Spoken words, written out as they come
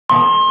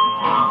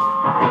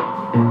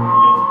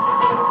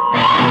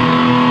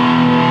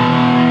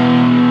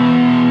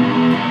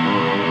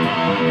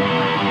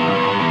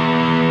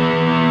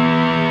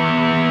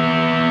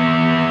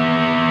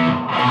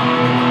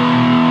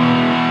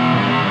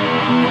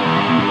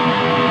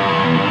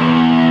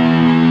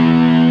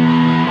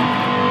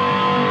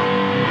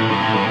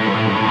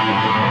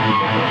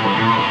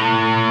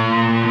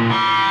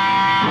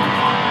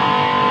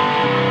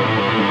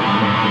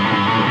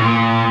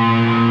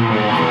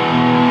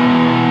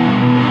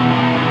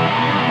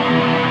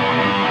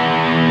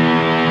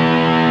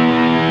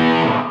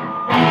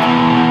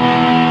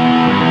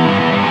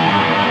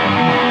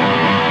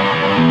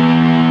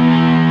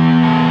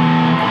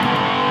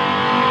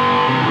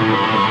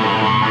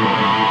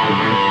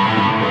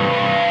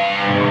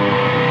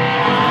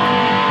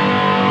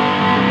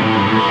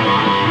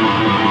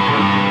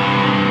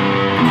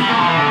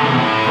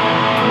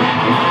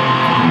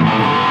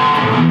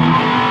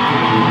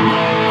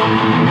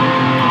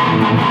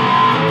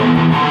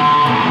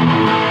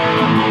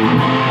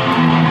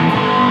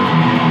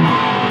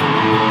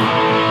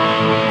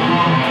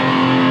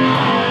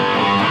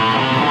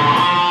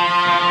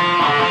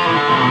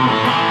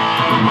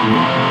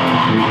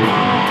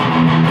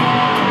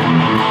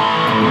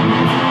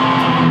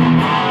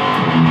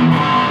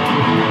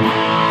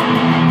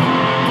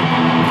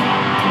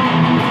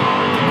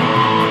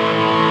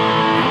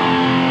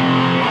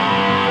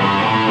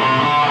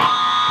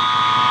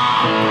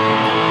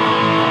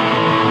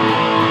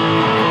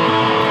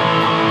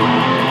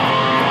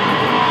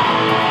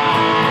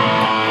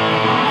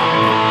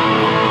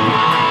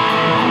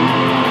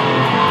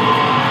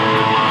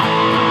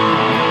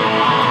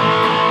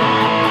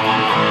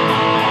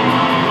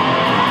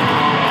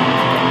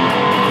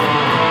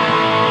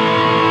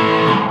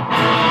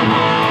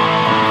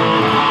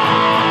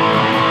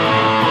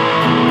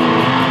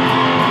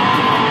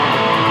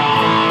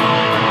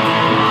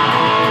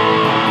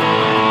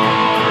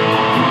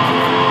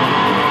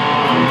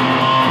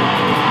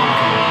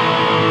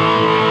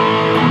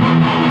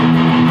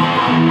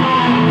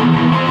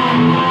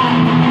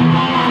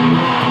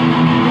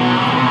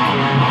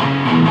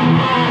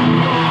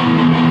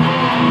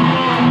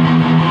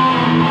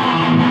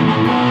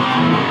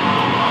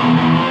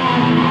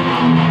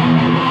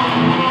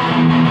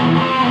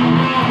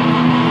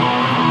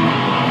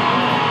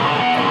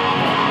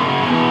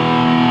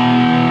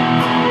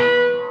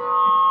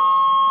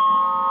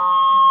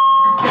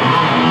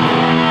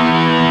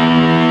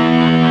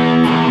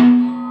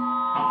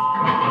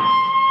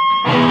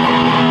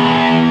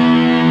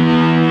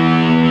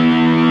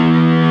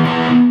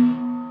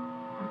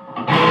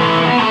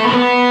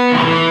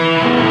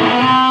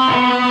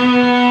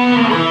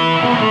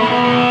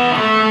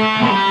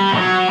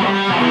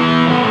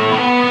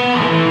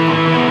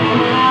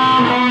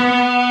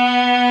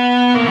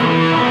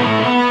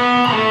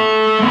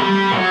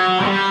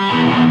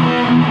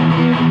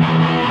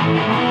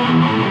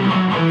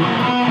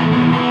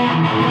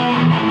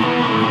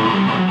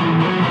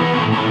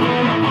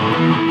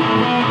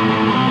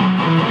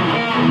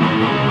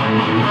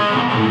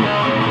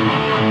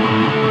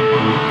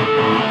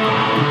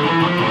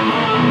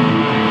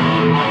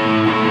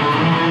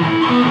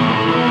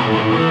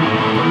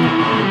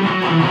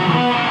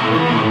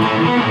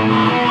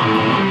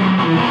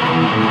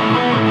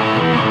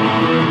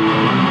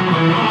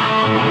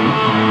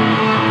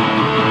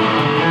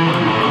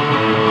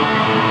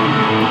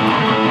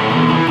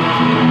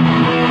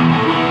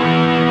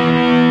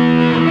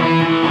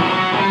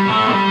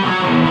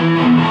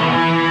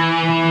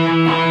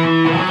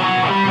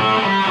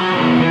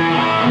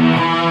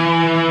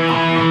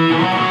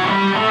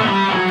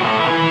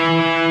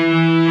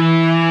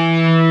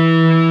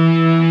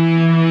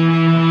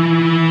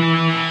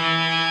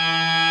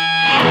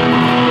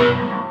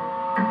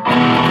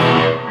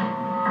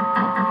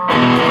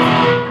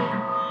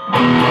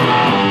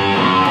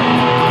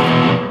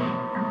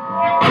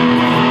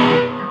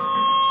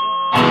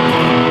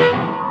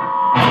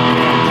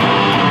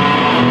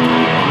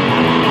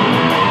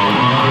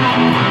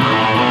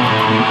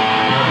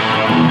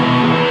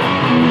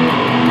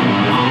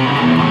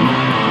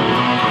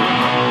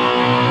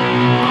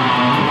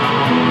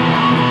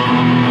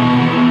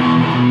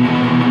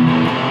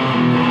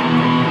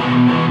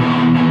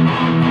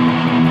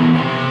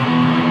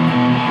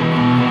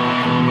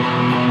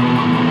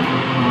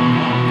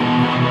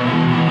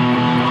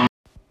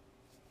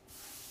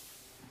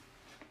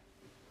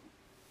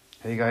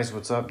guys,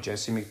 what's up?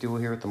 Jesse McDougall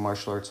here with the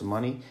Martial Arts of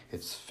Money.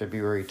 It's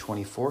February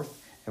 24th,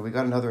 and we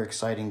got another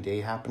exciting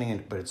day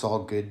happening, but it's all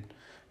good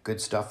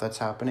stuff that's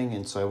happening,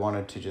 and so I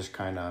wanted to just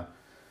kind of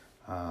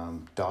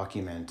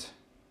document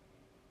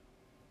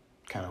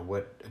kind of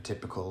what a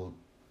typical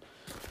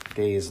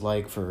day is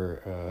like for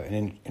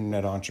an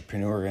internet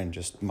entrepreneur and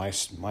just my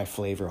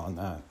flavor on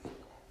that.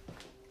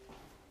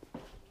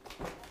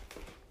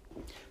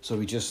 So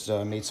we just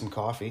made some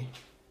coffee.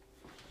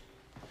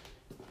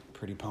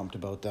 Pretty pumped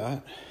about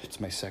that.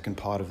 It's my second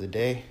pot of the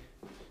day.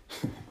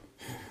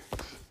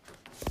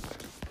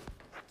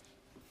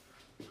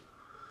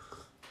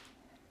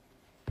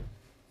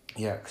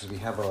 Yeah, because we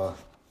have a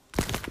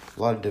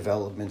lot of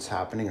developments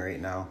happening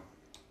right now.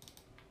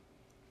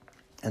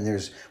 And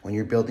when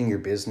you're building your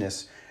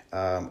business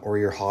or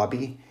your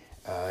hobby,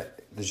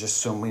 there's just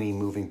so many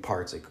moving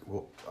parts. Like,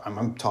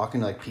 I'm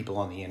talking to like people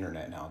on the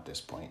internet now at this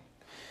point.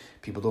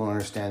 People don't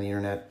understand the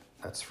internet.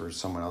 That's for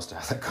someone else to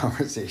have that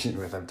conversation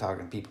with. I'm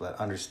talking to people that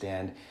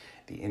understand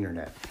the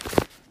internet.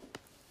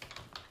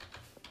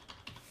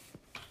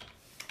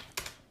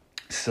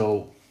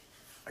 So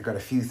I got a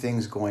few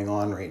things going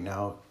on right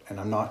now, and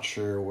I'm not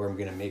sure where I'm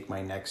going to make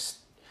my next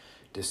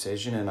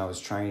decision. And I was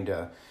trying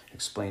to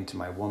explain to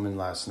my woman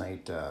last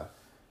night,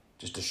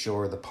 just to show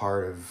her the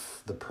part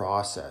of the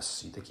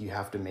process. Like, you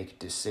have to make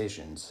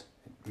decisions,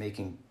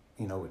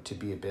 to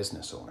be a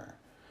business owner.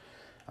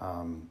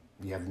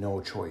 You have no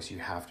choice. You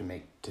have to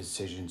make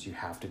decisions. You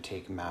have to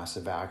take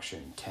massive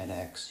action.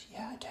 10x.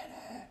 Yeah,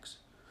 10x.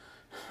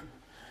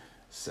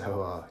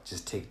 So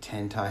just take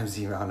 10 times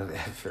the amount of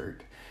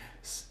effort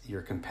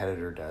your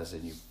competitor does,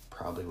 and you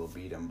probably will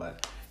beat them.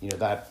 But,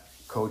 that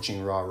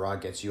coaching rah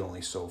gets you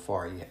only so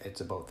far.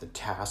 It's about the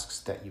tasks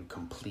that you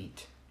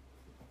complete.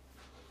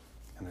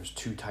 And there's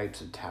two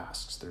types of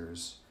tasks.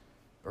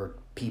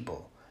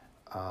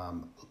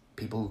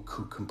 People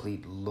who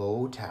complete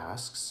low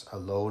tasks, a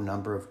low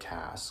number of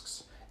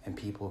tasks, and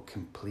people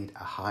complete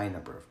a high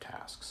number of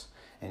tasks.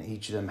 And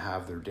each of them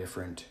have their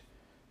different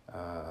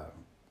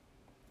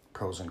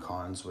pros and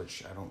cons,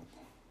 which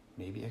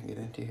maybe I can get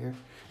into here.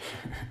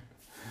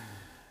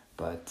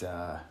 But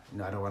I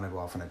don't want to go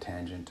off on a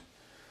tangent.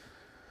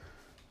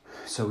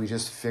 So we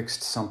just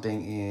fixed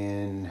something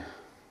in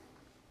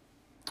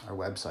our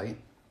website,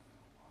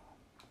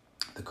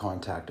 the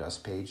Contact Us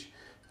page.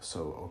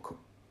 So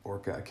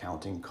Orca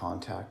Accounting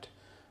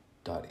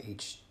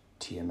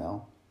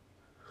Contact.html.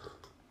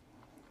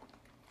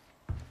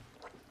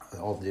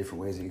 All the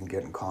different ways that you can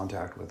get in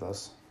contact with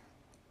us.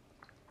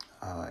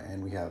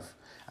 And we have,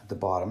 at the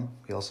bottom,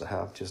 we also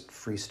have just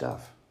free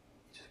stuff.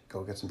 Just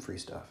go get some free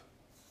stuff.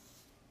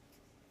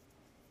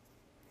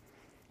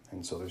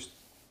 And so there's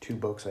 2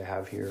 books I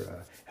have here,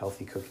 a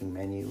Healthy Cooking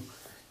Menu.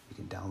 You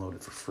can download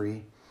it for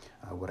free.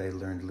 What I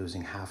Learned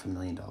Losing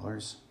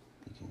 $500,000.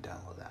 You can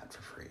download that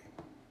for free.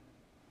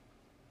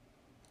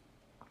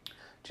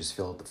 Just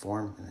fill out the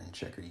form and then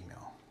check your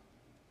email.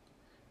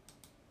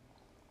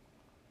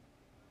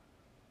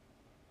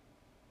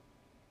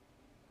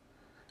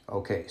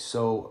 Okay,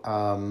 so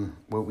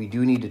what we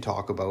do need to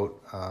talk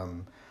about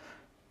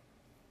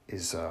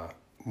is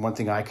one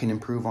thing I can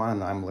improve on,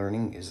 and I'm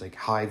learning, is like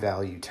high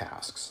value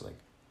tasks. Like,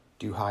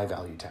 do high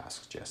value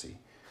tasks, Jesse.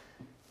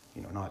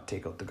 Not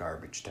take out the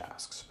garbage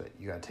tasks, but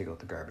you got to take out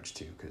the garbage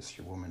too, because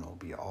your woman will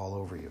be all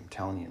over you. I'm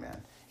telling you,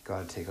 man. You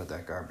got to take out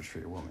that garbage for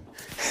your woman.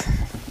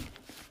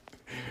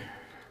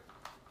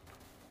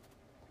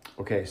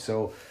 Okay,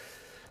 so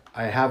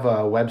I have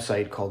a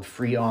website called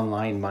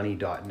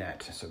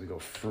freeonlinemoney.net. So we go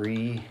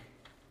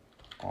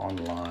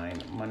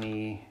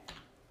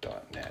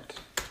freeonlinemoney.net.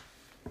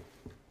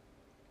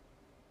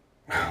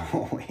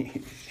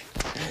 Wait.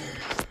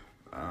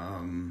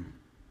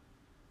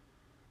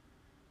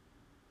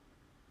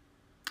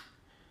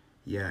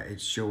 Yeah,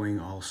 it's showing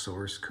all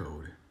source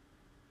code,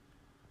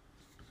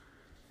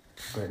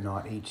 but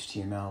not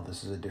HTML.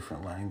 This is a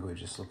different language.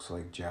 This looks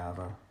like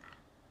Java.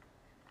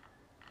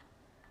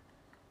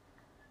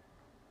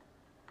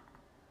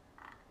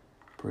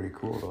 Pretty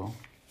cool though.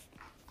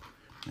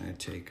 I'm gonna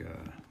take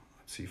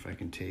let's see if I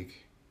can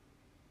take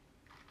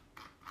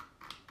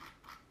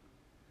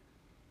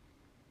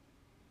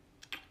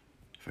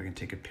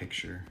a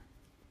picture.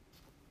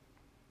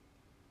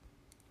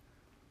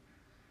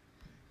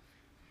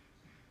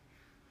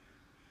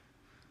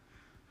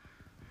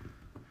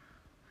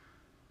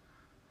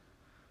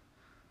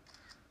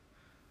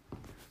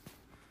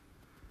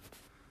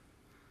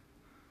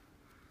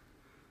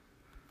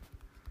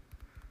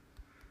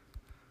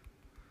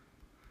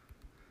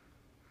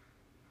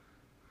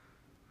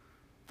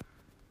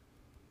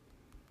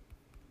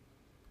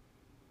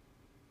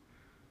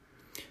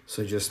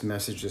 So just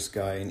message this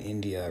guy in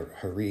India,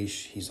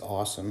 Harish. He's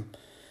awesome.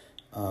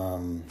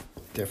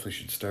 Definitely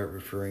should start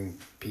referring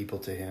people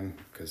to him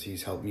because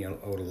he's helped me out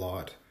a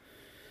lot.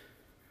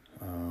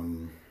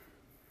 But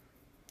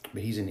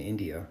he's in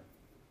India,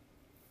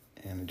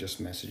 and I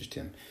just messaged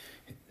him.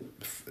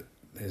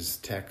 His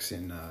techs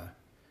in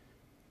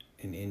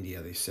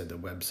India, they said the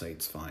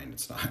website's fine.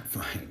 It's not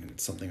fine.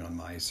 It's something on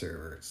my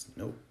server. It's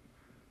nope.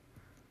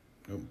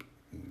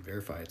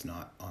 verify it's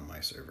not on my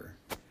server.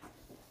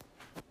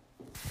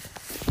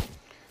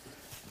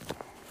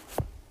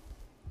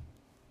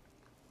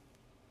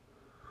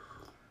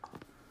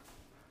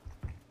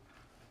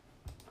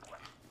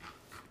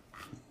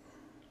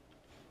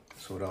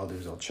 So what I'll do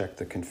is I'll check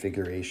the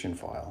configuration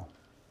file.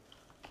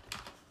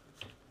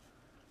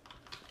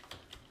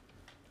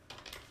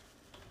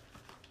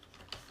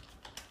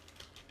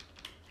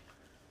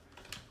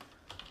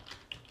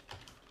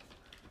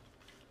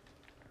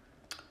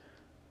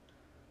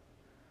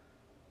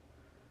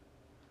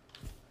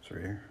 It's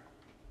right here.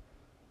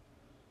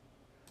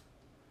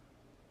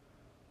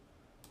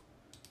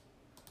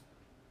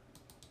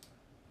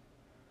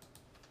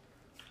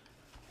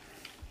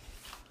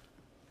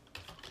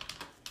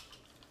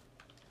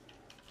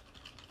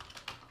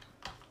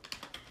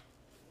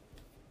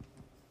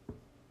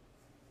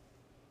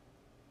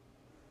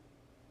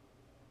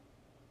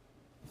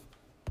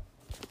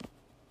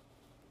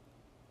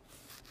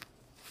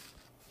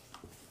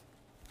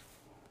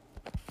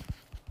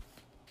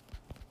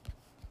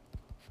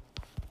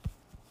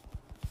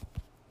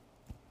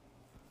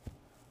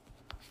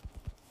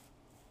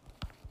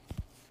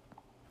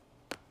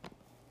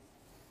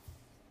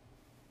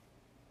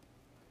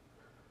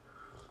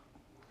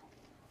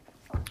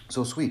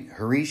 So sweet.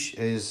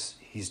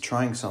 He's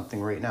trying something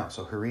right now.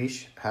 So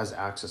Harish has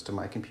access to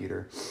my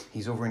computer.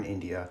 He's over in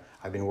India.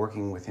 I've been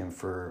working with him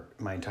for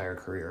my entire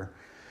career.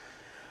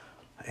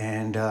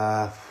 And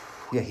I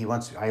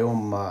owe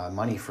him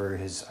money for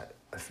his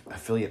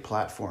affiliate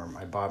platform.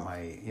 I bought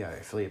my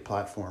affiliate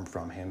platform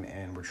from him,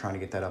 and we're trying to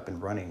get that up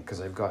and running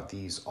because I've got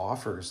these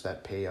offers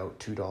that pay out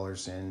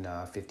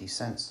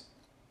 $2.50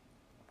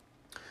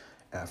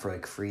 for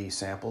like free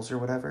samples or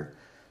whatever.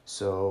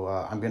 So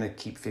I'm going to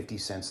keep 50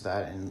 cents of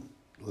that and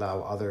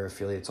allow other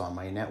affiliates on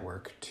my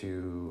network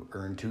to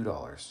earn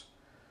 $2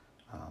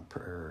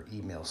 per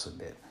email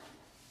submit.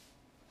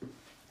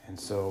 And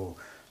so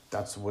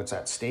that's what's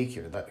at stake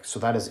here.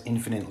 That is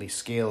infinitely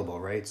scalable,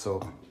 right?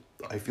 So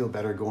I feel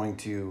better going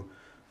to,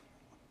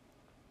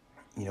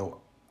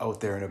 out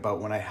there and about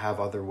when I have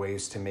other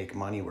ways to make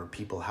money where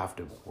people have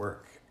to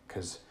work,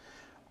 because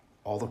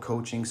all the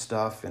coaching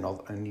stuff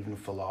and even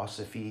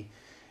philosophy,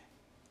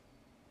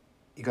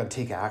 you got to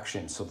take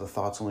action. So the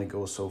thoughts only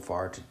go so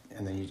far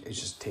and then it's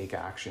just take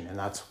action. And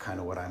that's kind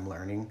of what I'm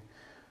learning.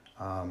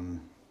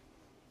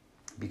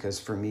 Because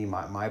for me,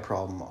 my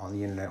problem on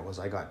the internet was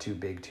I got too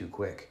big too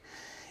quick,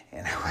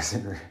 and I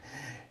wasn't,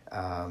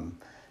 and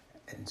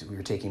we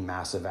were taking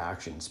massive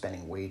action,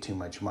 spending way too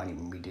much money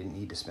when we didn't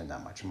need to spend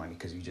that much money,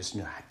 because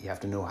you have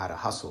to know how to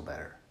hustle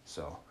better.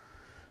 So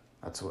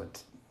that's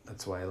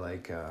why I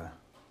like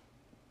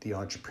the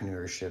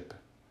entrepreneurship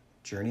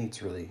journey.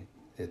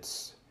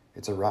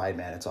 It's a ride,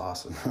 man. It's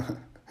awesome.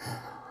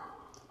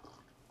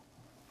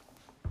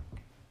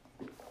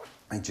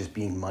 Like just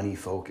being money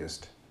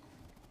focused.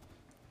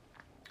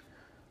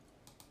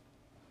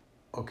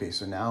 Okay,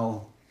 so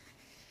now,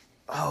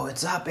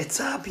 it's up.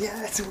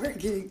 Yeah, it's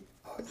working.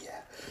 Oh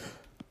yeah,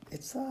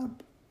 it's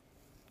up.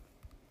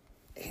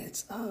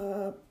 It's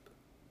up.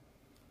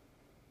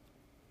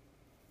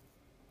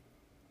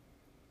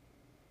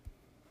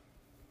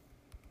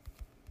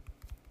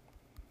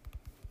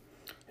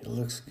 It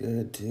looks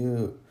good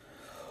too.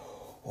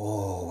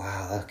 Oh,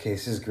 wow. Okay,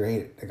 this is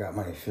great. I got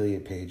my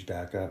affiliate page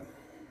back up.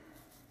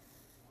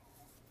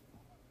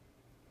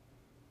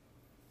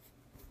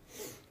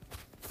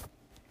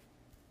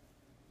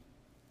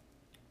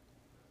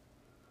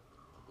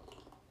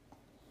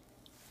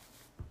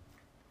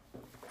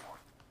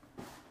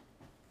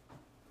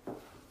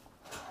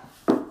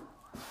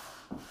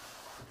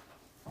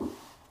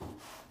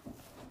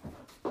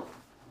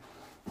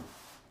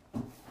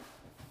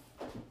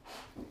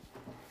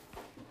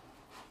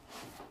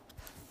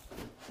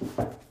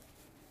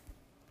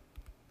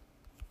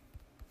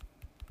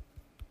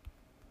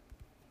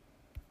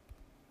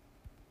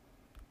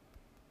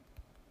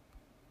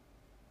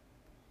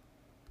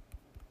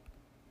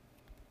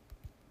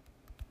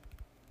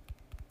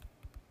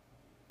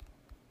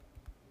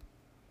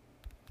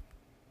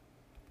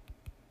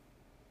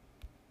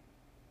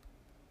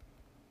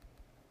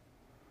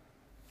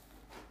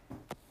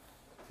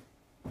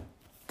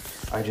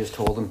 I just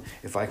told him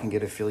if I can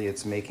get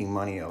affiliates making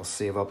money, I'll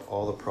save up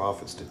all the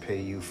profits to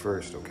pay you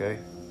first, okay?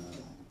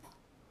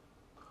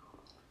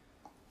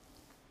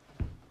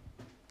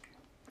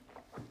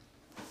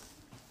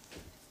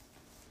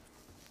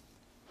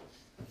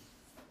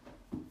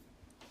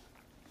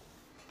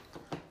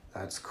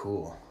 That's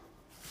cool.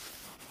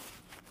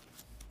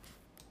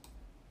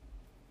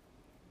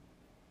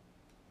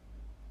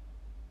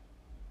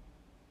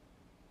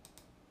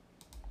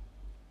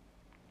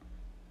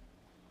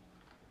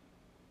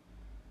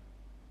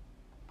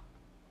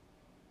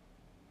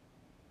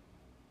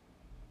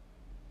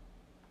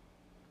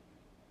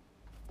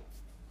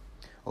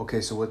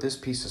 Okay, so what this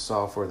piece of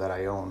software that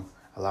I own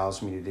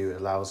allows me to do, it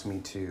allows me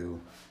to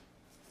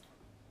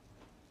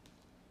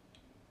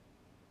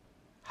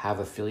have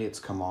affiliates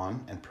come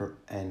on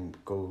and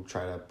go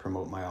try to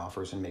promote my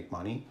offers and make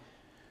money,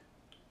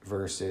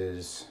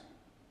 versus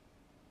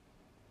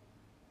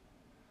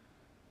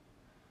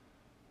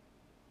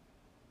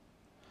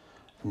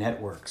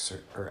networks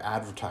or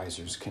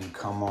advertisers can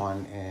come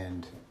on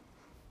and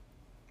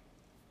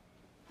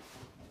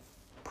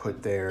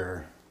put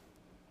their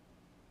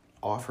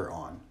offer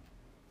on.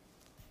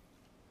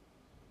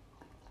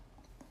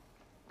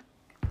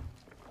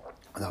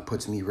 And that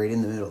puts me right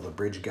in the middle, the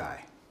bridge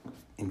guy,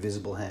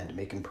 invisible hand,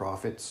 making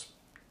profits,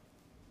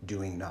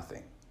 doing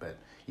nothing. But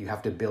you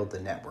have to build the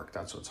network.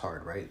 That's what's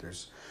hard, right?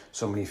 There's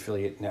so many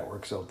affiliate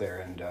networks out there,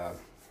 and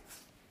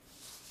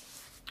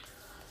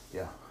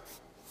yeah.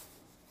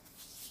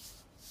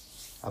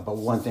 But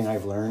one thing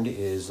I've learned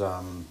is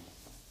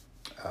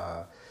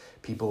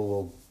people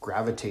will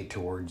gravitate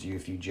towards you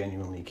if you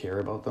genuinely care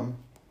about them,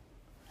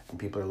 and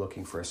people are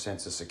looking for a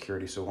sense of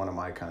security. So one of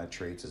my kind of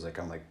traits is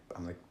I'm like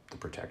the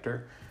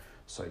protector,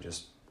 so I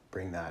just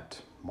bring that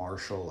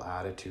martial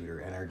attitude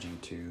or energy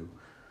to,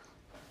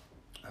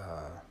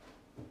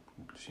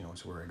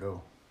 it's where I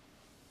go.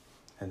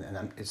 And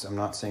I'm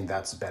not saying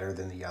that's better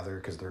than the other,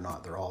 because they're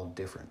not. They're all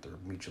different. They're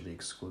mutually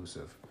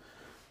exclusive,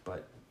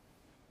 but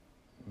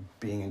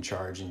being in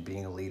charge and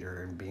being a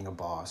leader and being a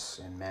boss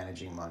and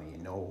managing money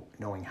and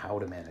knowing how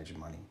to manage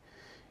money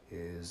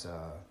is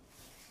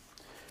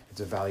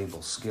it's a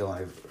valuable skill.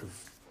 And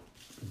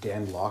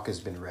Dan Locke has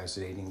been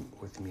resonating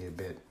with me a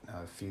bit.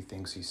 A few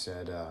things he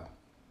said.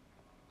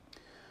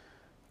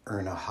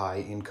 Earn a high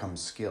income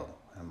skill.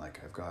 And I'm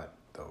like, I've got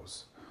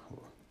those.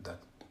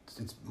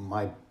 It's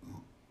my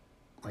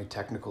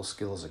technical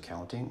skill is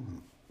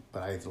accounting,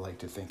 but I like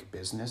to think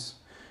business,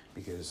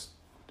 because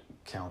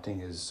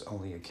accounting is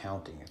only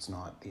accounting. It's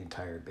not the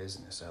entire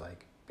business. I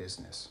like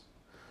business.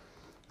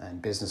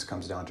 And business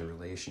comes down to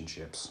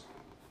relationships.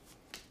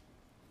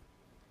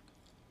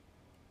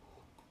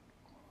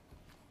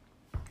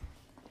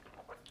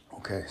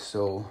 Okay,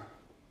 so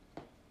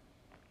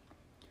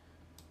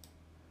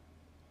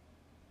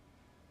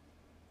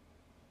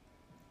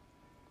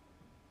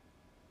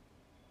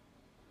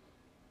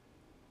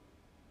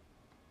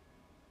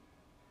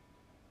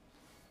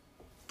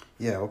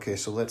yeah, okay,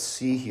 so let's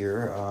see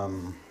here.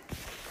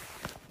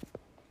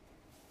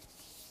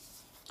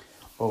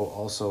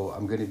 Also,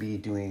 I'm going to be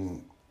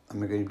doing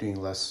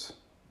less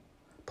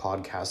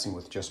podcasting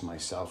with just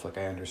myself. Like,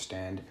 I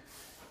understand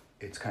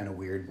it's kind of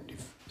weird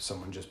if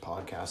someone just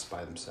podcasts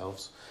by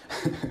themselves,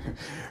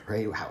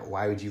 right?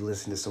 Why would you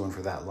listen to someone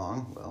for that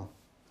long? Well,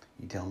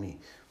 you tell me.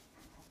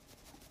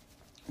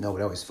 No, but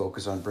I always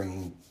focus on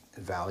bringing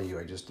value.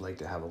 I just like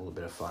to have a little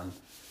bit of fun.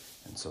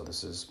 And so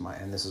this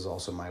is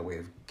also my way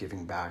of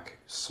giving back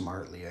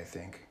smartly, I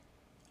think,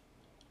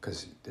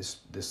 because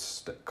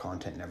this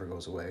content never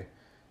goes away,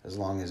 as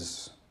long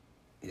as,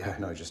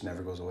 it just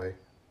never goes away.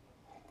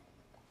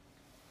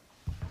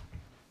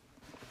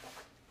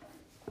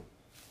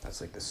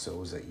 That's like the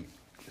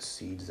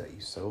seeds that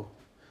you sow.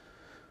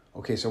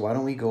 Okay, so why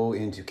don't we go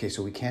into,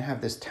 so we can't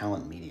have this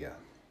talent media.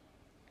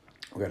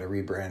 We got to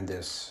rebrand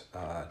this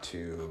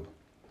to,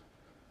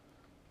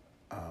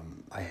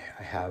 I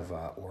have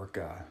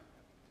Orca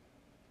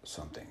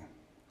something.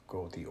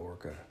 Go with the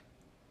Orca.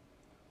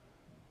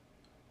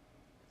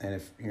 And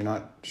if you're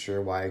not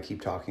sure why I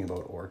keep talking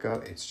about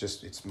Orca,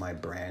 it's my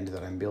brand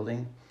that I'm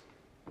building.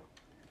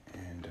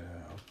 And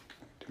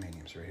domain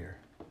name's right here.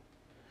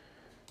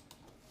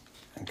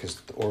 And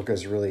because the Orca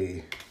is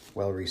really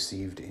well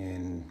received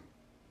in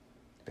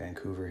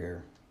Vancouver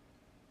here.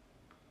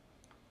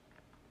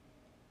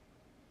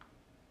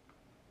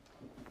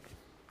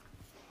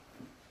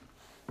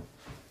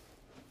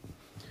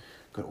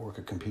 Got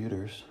Orca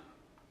computers.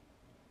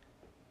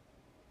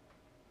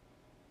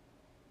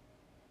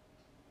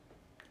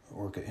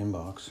 Orca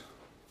inbox.